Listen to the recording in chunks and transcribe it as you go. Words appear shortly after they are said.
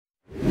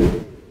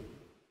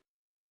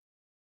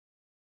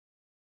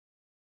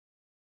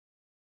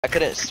I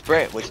couldn't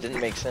sprint, which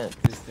didn't make sense.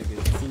 This nigga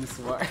is too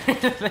smart.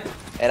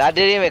 And I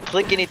didn't even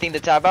click anything to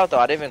type out though.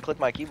 I didn't even click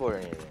my keyboard or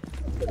anything.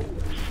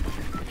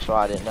 So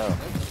I didn't know.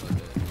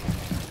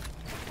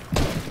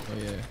 Oh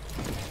yeah.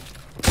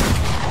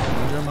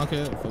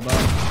 Market football.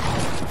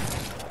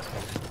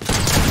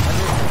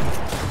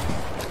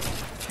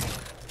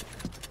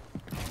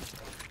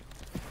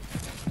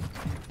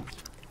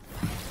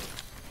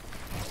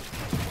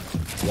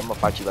 I'm gonna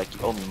fight you like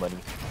you owe me money.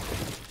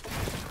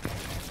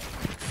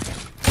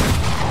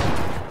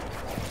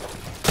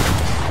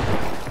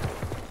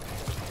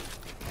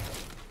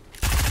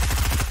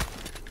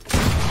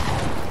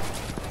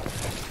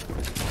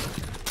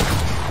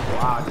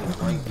 Wow, this is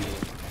right here.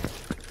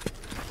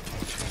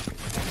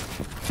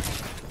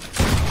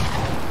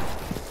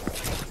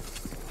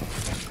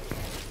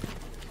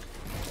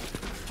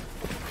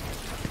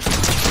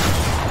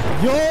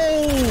 Yo!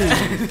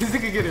 This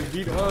nigga getting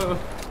beat up.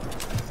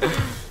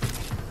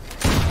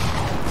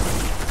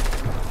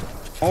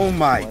 Oh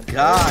my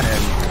god.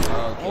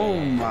 Oh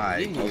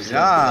my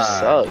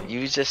god.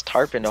 You was just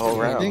tarping the whole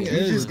round. You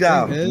just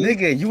got,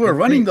 nigga, you were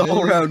running the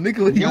whole round,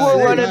 nigga. You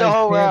were running the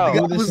whole round.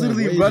 I was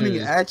literally running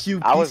at you.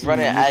 I was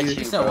running at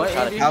you, bro.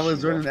 I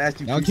was running at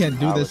you. Y'all can't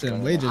do this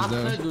in wagers,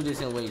 though. I could do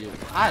this in wagers.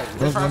 Alright,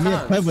 bro, for me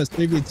and Quev was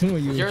 3v2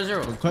 and you.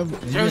 0-0.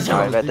 0-0.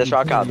 Alright, bet this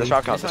round count. This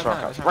round counts. This round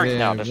counts. Right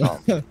now, this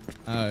round.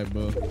 Alright,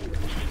 bro.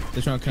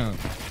 This round count.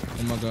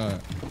 Oh my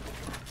god.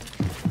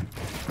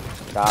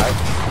 Guys,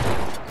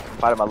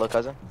 fighting my little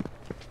cousin.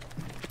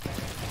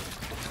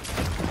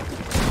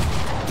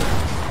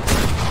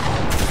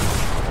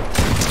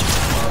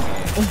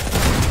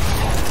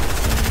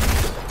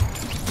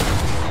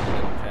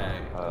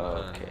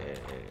 Okay.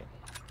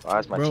 Why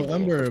is my bro, team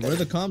Ember, where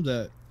the comms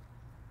at?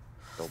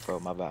 Oh, bro,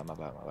 my bad.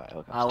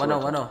 Okay,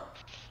 1-0.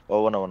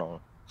 Oh, 1-0.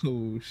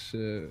 Oh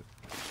shit.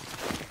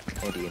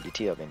 Andy,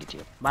 tee up.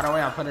 By the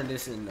way, I'm putting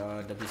this in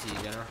the PC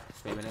general.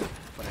 Spamming it.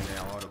 Putting it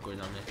all the quiz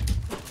on there.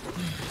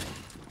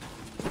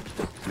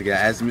 Nigga,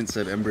 Asmund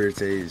said Ember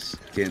Tage.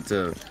 Can't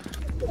tell.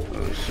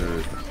 Oh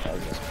shit.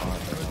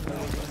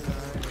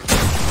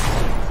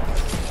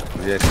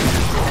 Yeah,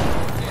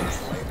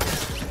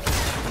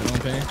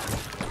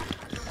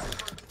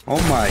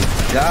 oh my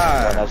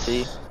god.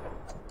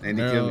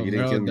 Andy killed me. You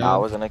didn't kill me. I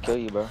was gonna kill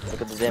you, bro.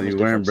 Look at the damage. You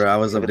weren't, bro. I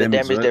was up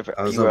damage.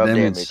 I was up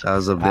damage. I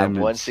was up damage.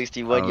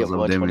 161, you have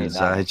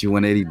 129. I hit you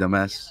 180,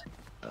 dumbass.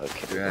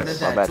 Okay.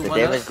 Yes. My bad. The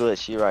damage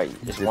glitch. You're right.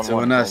 It's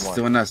 1-1.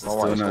 Still in us.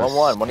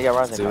 1-1. One of y'all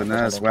runs. Still in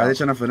us. Why are they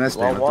trying to finesse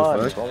me? What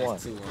the fuck?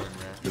 1-1.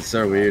 It's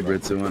so weird, bro.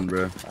 2-1,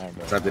 bro.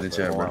 Type it in the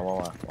chat,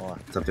 bro.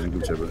 1-1. Type it in the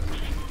group chat, bro.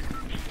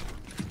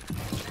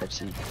 Let's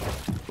see.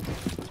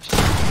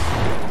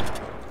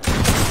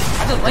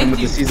 I just linked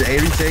you. Season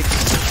 8 retake.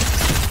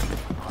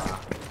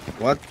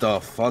 What the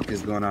fuck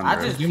is going on,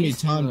 bro? Just give me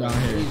time down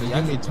here. Just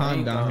give me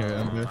time down here,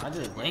 Ember. I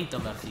just linked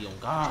them after you.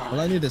 God. All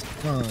I need is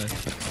time.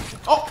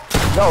 Oh!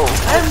 No!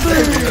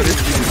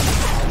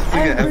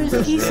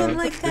 Ember's piecing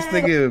like that.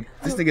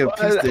 This nigga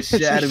pieced the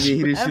shit out of me.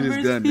 He didn't shoot his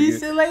gun,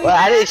 nigga. Well,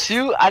 I didn't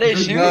shoot.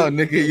 No,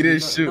 nigga, you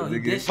didn't shoot,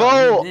 nigga.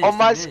 Bro, on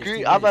my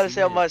screen, I'm about to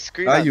say on my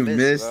screen. Oh, you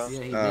missed? Bro.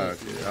 Okay.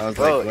 I was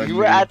bro, like, you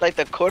were at like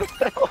the quarter.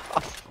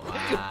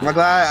 My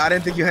God, I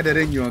didn't think you had that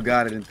in you. On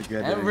God, I didn't think you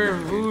had that in you. Ever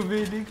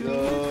moving, nigga.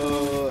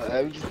 No,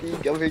 I'm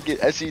gonna get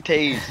FC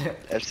Tage.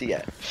 FC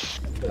at.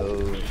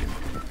 Oh,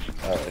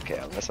 okay,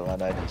 I'm messing my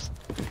 90s.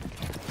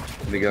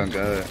 Nigga, on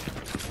God.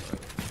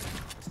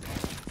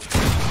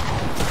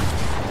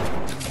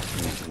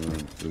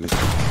 This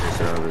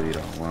I really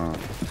don't want.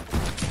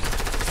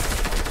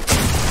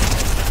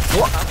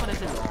 What?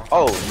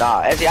 Oh,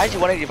 nah. FC, I hit you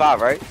 185,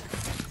 right?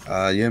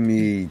 You hit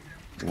me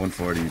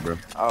 140, bro.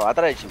 Oh, I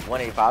thought I hit you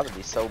 185. It'd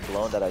be so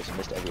blown that I just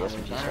missed every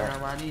SMG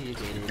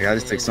shot. Yeah, I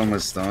just take so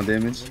much stone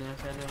damage.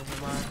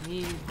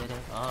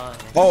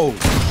 Oh,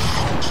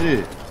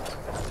 shit.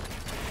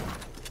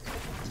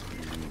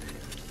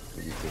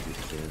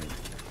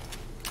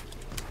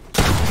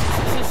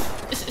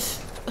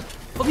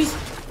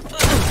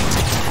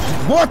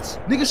 What?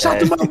 Nigga shot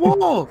through my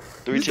wall.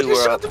 3-2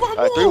 we're up.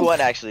 3-1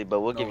 actually,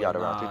 but we'll give y'all the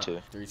round.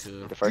 3-2.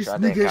 3-2. The first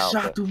round didn't didn't count.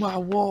 count. Shot through my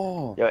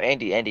wall. Yo,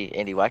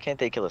 Andy, why can't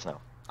they kill us now?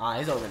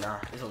 It's over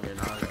now. It's over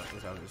now.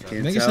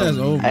 Nigga says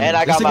over. And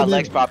I got my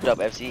legs propped up,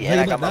 FC. And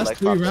I got my legs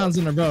propped up. That's 3 rounds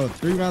in a row.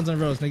 3 rounds in a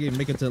row. Nigga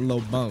make it to a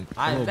little bump.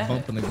 A little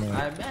bump in the ground.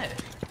 I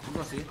bet. You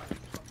gonna see.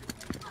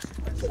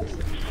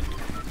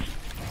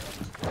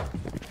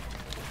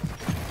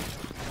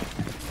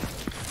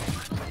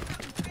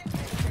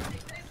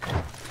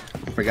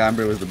 Forgot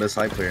Ember was the best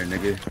hype player,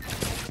 nigga.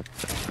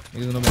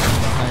 He's the number 1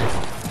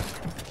 hype.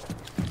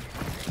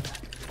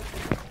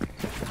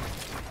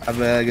 I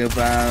beg a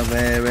pound,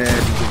 baby. You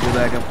could do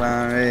like a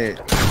pound, red.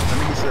 That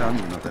nigga said, I don't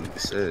even know what that nigga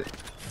said.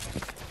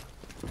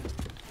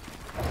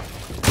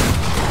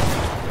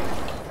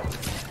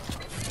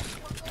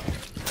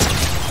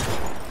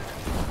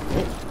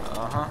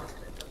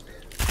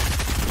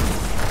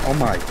 Oh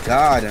my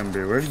god,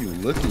 Ember, where are you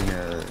looking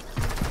at?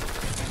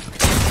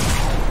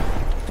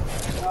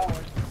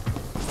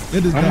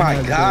 Oh my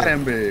god,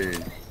 Ember.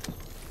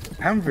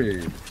 Where's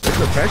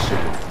the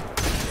pressure?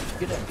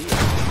 getting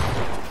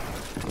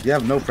beat. You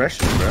have no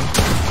pressure, bro. Wait,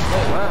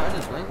 what? I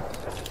just blinked.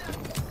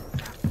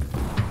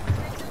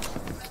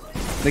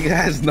 Nigga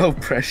has no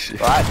pressure.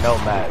 Bro, I had no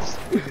mask.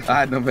 I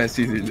had no mess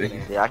either,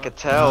 nigga. Yeah, I could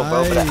tell,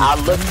 bro. But I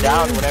looked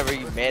down whenever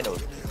you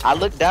mangled. I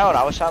looked down.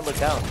 I was trying to look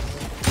down.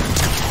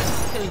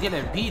 He's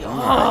getting beat. Oh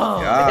my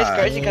God. It's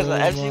crazy because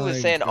when MC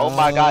was saying, "Oh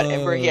my God,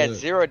 Ember," he had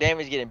 0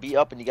 damage getting beat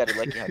up, and you got a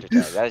lucky 100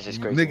 times. That is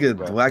just crazy, Nigga,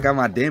 bro. well, I got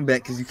my damn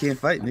back because you can't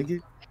fight, nigga.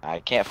 I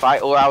can't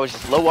fight, or I was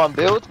just low on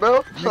builds,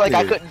 bro. Like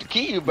I couldn't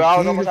key you, bro. I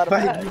was almost out of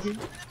match.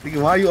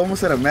 Nigga, why are you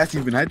almost out of match?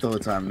 You've been hyped the whole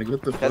time, nigga.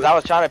 What the fuck? Because I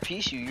was trying to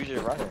piece you. You're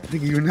just running.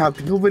 Nigga, you're not.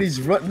 Nobody's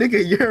run.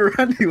 Nigga, you're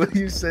running. What are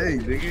you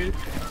saying, nigga?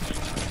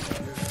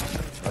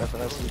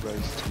 FNC, bro,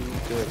 it's too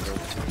good, bro.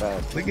 Too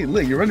fast.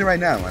 Look, you're running right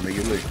now, my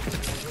nigga. Look.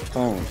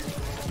 Phone.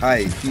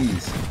 Hi,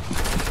 keys.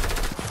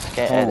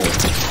 Can't end it.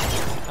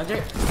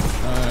 100.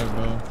 Alright,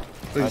 bro.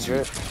 Look at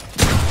you.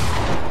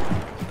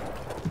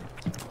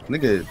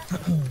 Nigga.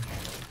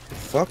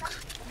 Fuck.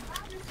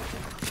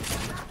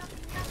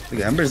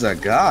 Nigga, Ember's a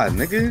god,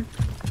 nigga.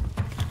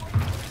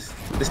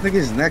 This nigga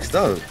is next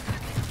up.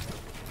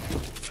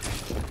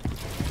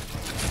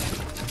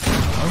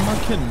 Why my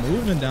kid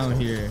moving down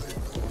here?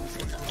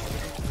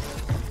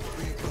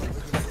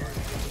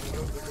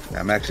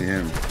 I'm actually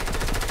him.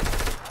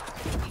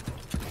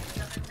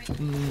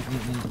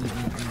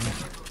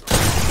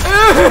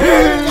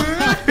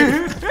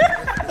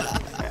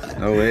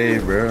 No way,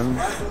 bro.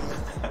 Look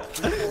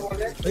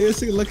at this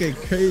nigga looking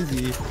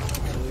crazy.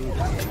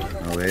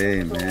 No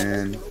way,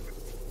 man.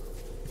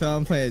 So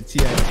I'm playing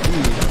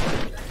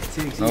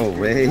TXT. No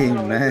way,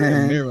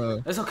 man.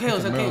 Miro. It's okay.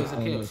 It's okay. It's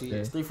okay.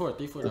 It's 3-4.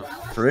 3-4 though.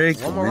 Frick,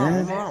 One more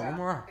round. man. One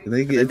more round.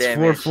 Nigga, it's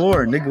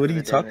 4-4. Nigga, what are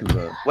you talking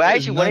about? Well,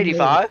 actually,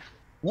 185.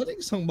 What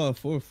niggas talking about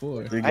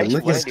 4-4? Nigga,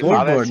 look at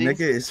scoreboard,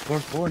 nigga. It's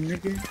 4-4,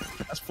 nigga.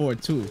 That's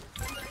 4-2.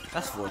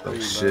 That's 4-3. Oh,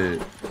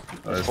 shit.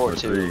 Oh, it's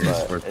 4-2. 4-3.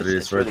 It's 4-3.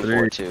 It's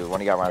 4-3. 4-2. When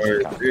he got round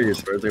 6. 4-3.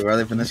 It's 4-3. Why are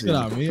they finessing? Get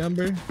out me,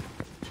 Ember.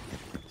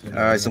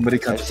 Alright, somebody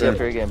come to FC up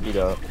 10. here getting beat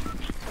up.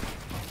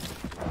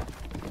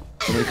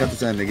 Somebody come to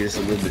 10, nigga. Just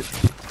a little bit.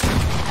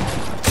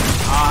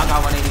 Oh, I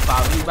got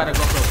 185. You better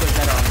go for a quick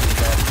better on me,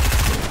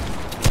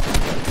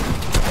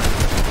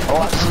 Oh,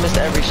 I just missed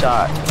every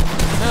shot.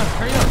 man.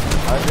 Hurry up.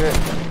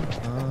 100.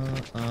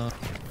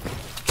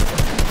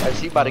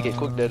 FC about to get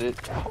cooked at it.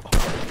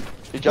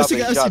 Good job,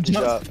 good job, good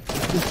job.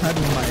 Just had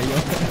him my yo.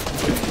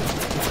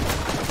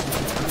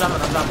 I'm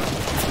jumping.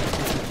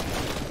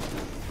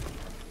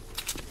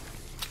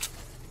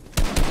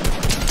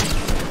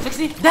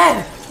 60.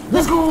 Dead.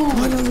 Let's go.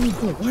 Why not let me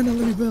build? Why not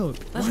let me build?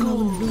 Let's Why not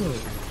go. let me build?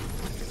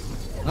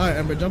 Alright,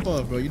 Ember, jump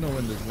off, bro. You know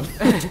when this, bro.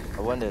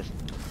 I won this.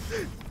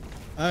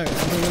 Alright,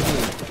 Ember, what's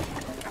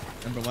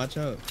this? Ember, watch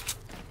out.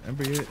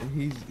 Ember,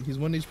 he's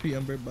 1 HP,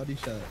 Ember, body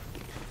shot.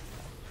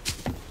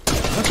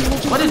 Watch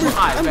out, What is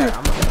my bad?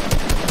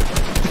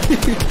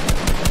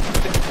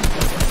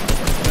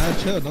 Nah,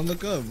 chill, don't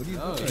look up. What are you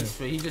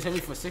doing? He just hit me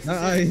for 60.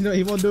 Nah,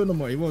 he won't do it no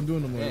more. He won't do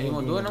it no more. Yeah, he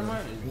won't do it no more?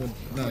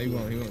 No, he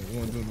won't. He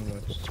won't do it no more.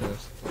 Just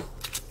trust.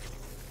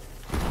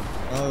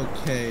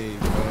 Okay,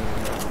 bro.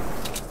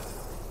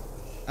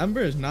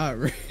 Ember is not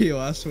real,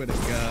 I swear to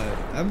God.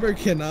 Ember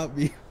cannot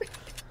be.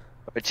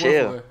 But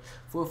chill.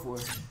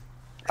 4-4.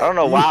 I don't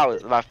know why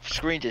my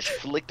screen just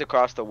flicked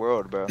across the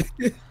world, bro.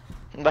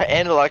 My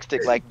analog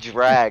stick like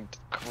dragged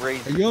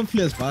crazy. Are you on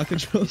PS5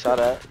 controller? You saw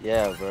that?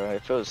 Yeah, bro.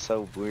 It feels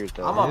so weird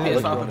though. I'm on Yeah,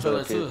 PS5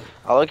 controller too.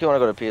 I look you want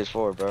to go to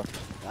PS4, bro.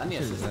 I need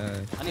a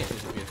system. I need a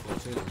system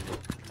PS4 too.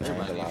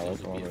 Everybody needs a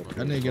system PS4.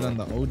 I need to get on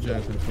the old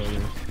jack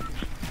controller.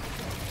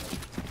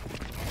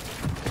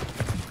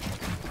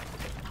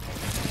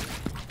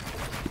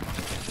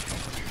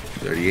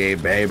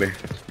 $38, baby.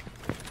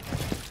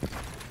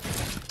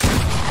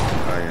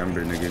 Alright,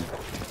 Ember, nigga.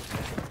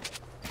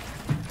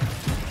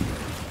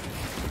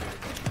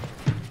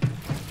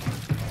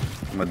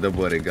 I'm a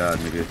double-headed god,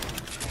 nigga.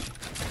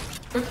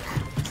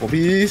 4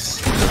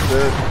 piece. That's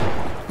it.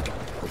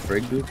 Oh,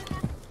 frig, dude.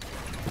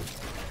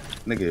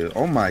 Nigga,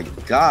 oh my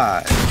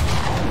god.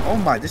 Oh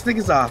my, this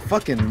nigga's a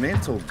fucking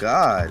mental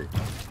god.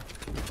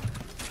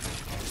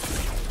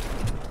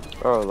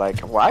 Bro, like,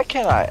 why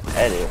can't I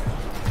edit?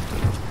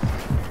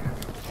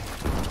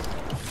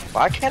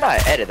 Why can't I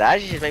edit? That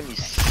actually just made me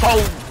so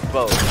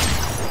low.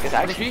 It's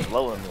actually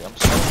blowing me. I'm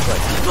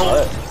so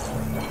like,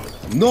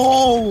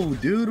 No,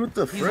 dude, what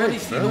the He's ready,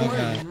 frick, bro?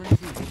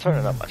 I'm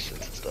turning up my shit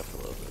and stuff a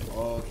little bit.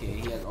 Oh, okay,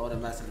 he has all the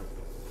mass in the.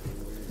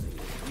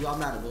 You all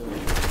mad at me.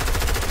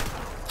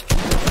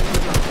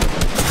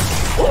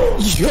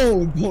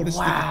 Yo, bro, this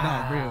nigga's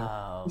not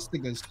real. This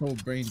nigga's so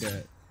brain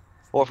dead.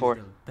 4-4.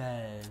 The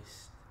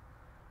best.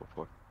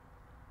 4-4.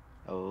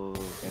 Oh.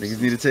 Niggas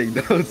need to take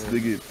notes,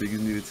 nigga. Niggas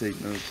need to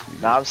take notes.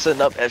 Nigga. Nah, I'm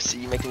sitting up,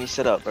 FC. You making me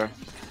sit up, bro.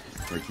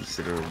 Like you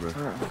sit up, bro.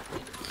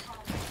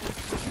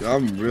 Yo,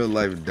 I'm real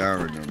life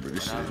down right now, bro.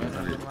 This shit is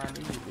lit.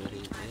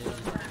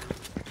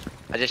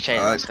 I just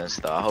changed my sense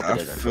though. I hope it I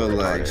doesn't. feel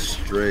like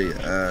straight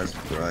ass,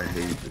 bro. I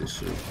hate this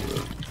shit, bro.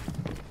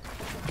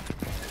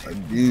 Like,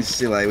 you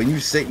see, like, when you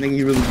sync, nigga,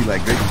 you really be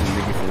like grateful,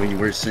 nigga, for when you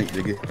were sync,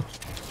 nigga.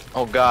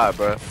 Oh God,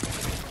 bro.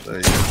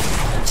 Like,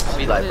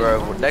 Be like,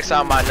 bro, next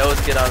time my nose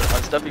get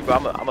unstuffy,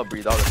 bro, I'ma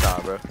breathe all the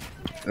time, bro.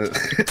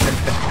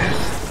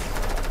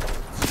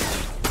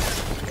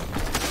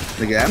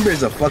 Nigga,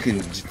 Amber's a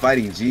fucking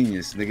fighting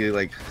genius, nigga.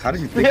 Like, how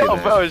did you think of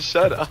that? Bro,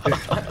 shut up.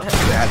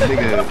 That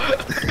nigga.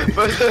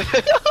 Bro,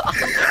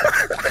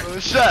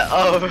 shut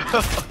up,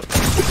 bro.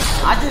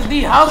 I just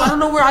need help. I don't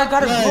know where I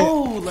gotta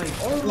go. Like,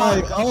 oh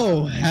my god.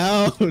 Oh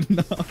hell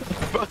no.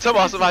 Bro, tell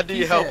me somebody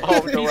need help.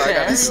 Oh, no, I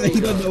got He said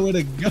he don't know where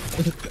to go.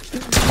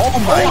 Oh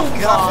my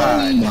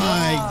god. Oh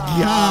my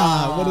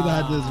god. What did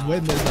I just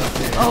witness up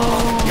there?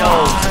 Oh, yo,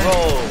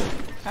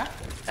 bro.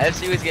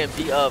 FC was getting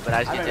beat up, and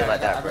I just get there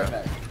like that, bro.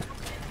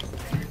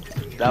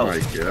 That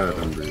was, god,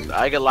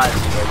 I ain't gonna lie to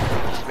you, bro.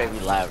 You just made me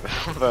laugh,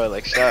 bro.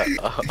 Like, shut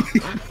up.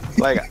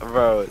 Like,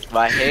 bro,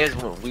 my hands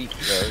went weak,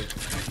 bro.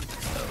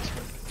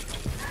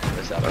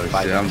 Oh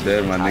shit, I'm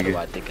dead, my nigga. How do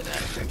I think of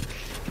that?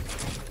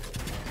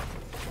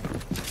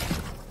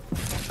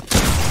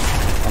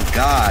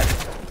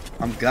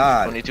 I'm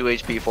God. 22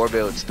 HP, 4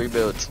 builds, 3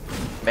 builds.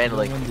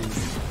 Manly.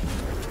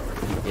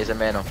 He has a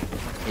mano.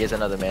 He has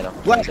another mano.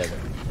 What?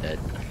 Dead.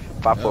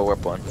 5-4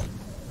 warp 1.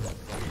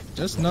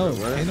 Just know,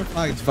 ain't no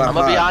fight. I'm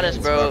gonna be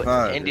honest, bro.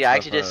 5-5. Indy, I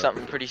actually did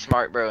something pretty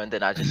smart, bro, and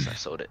then I just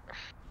sold it.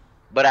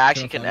 But I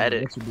actually can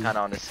edit kind of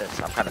on this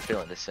sense. I'm kind of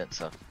feeling this sense,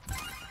 so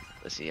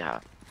let's see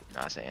how.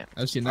 Nah, I'm saying.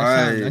 Actually,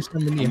 Alright,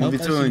 I'm gonna be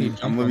touring.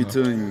 Come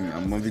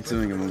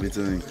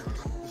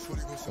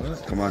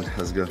on,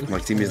 let's go. My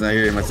teammate's not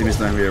here. I'm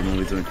gonna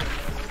be touring.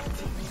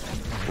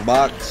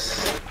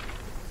 Box.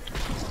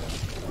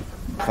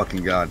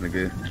 Fucking god,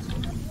 nigga.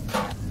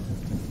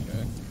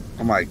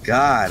 Oh my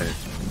god.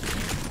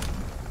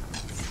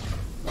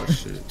 Oh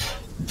shit.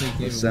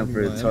 Sent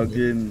for a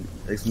token.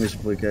 Exclamation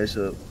point cash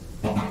up.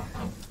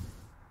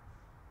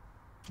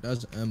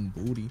 That's M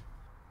booty.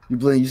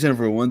 You sent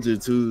for 1s or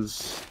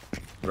 2s.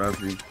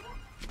 Rafi.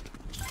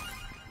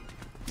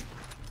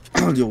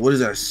 Yo, what is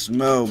that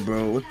smell,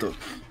 bro? What the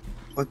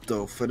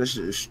fuck? That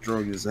shit is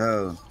strong as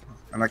hell.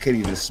 And I can't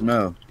even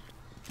smell.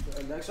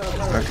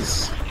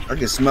 I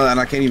can smell it and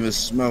I can't even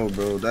smell,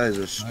 bro. That is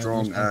a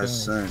strong ass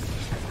scent.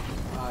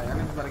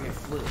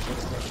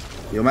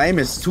 Yo, my aim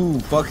is too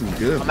fucking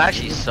good. I'm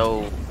actually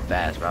so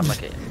fast, bro. I'm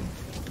like it.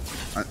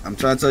 I'm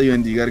trying to tell you,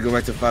 Andy, you gotta go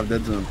back to 5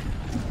 dead zone.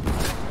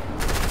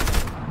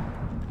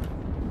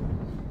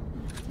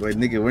 Wait,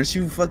 nigga, weren't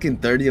you fucking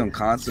 30 on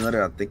console? Now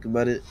that I think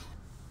about it,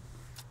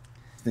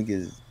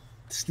 this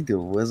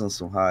nigga was on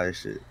some high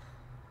shit.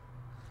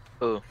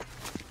 Ooh.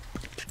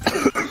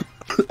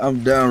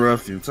 I'm down,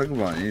 Ruffy. I'm talking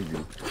about Andy.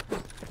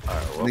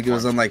 Nigga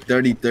was on like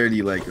 30,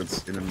 like, and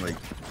then like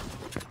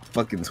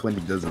fucking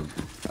 20 dozen.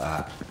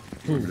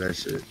 Remember that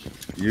shit?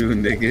 You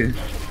nigga.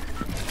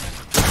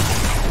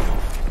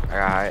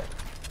 Alright.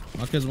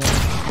 My kid's one.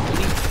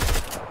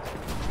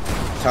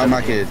 Tell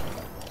my kid.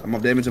 I'm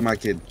up damage on my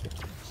kid.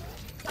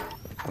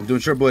 I'm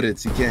doing triple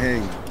edits. He can't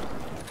hang.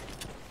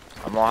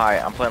 I'm on high.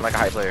 I'm playing like a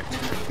high player.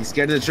 He's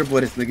scared of the triple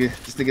edits, nigga.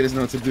 This nigga doesn't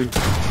know what to do.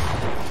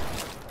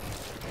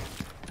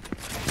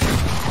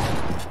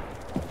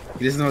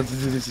 He doesn't know what to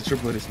do. This is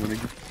triple edits, my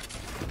nigga.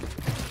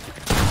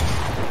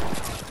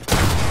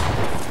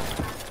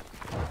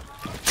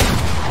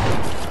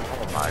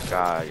 Oh my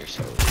god, you're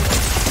so.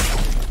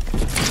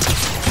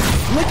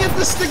 Look at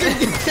this nigga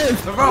again.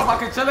 Bro, my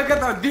controller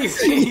got the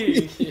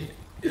DC.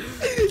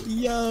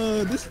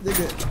 Yo, this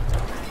nigga.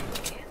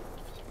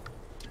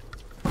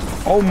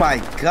 Oh my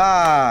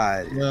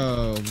god.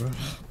 Yo, bro.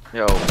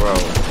 Yo, bro.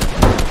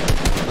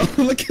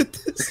 Look at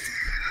this.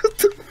 What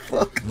the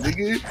fuck,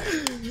 nigga?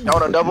 Y'all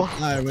want a double?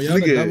 Alright, bro. Y'all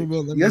Nigga,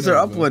 double, bro. you guys are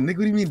up one. Nigga,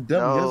 what do you mean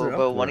double? You guys No, are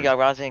bro. up One of y'all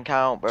rounds didn't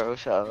count, bro.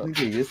 Shut up.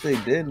 Nigga, yes they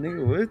did,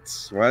 nigga.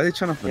 What? Why are they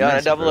trying to finesse? Y'all want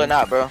a double bro? or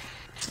not, bro?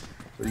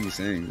 What are you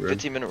saying, bro?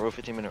 15-minute rule.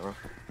 15-minute rule.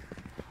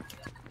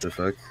 The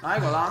fuck? I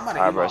ain't gonna lie, I'm about to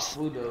Alright, get my bro.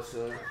 food though,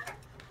 so.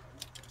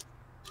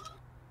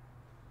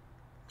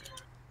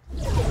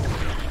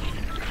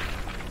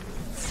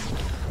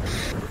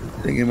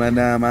 Thinking about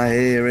now my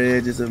head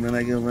red, just something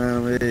like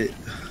around with it.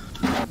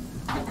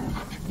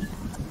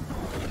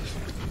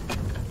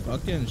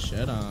 Fucking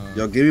shit on.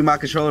 Yo, give me my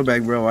controller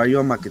back, bro. Why are you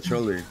on my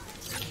controller?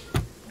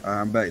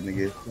 I'm back,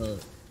 nigga.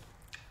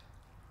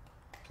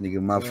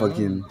 Nigga, my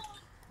fucking.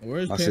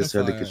 Where's My sister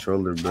had the Pxinify?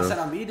 controller, I bro. said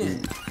I'm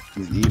eating.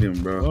 He's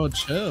eating, bro. Bro,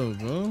 chill,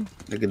 bro.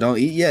 Nigga, don't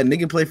eat yet.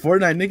 Nigga, play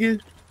Fortnite, nigga.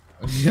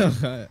 Yo,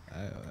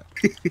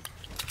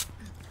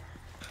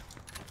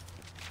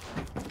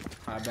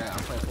 I bet I'm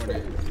playing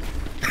Fortnite.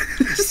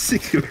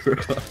 Sick, bro.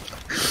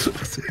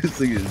 This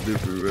nigga is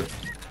different, bro.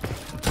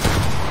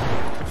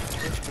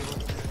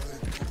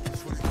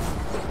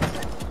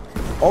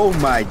 Oh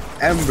my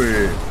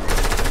Ember.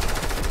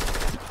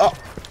 Oh.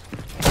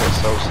 You're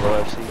so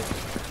slow, FC.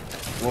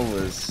 What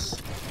was?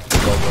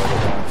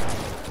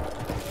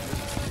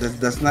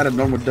 That's not a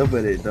normal double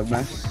edit,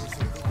 dumbass.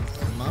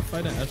 am I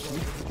fighting FC?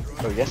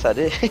 Oh, yes, I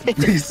did.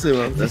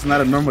 So, that's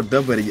not a normal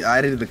double edit. I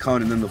edited the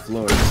count and then the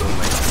floor. So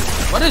like,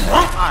 What is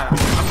wrong? I'm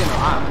getting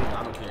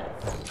I don't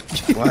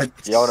care.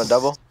 what? Y'all want a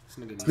double?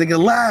 This nigga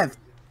laughed.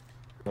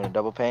 You want a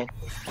double pain?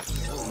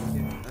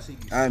 That's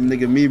Alright,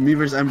 nigga, me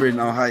versus Ember in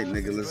all height,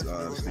 nigga. Let's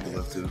go. This nigga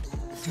left too.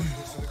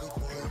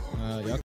 Y'all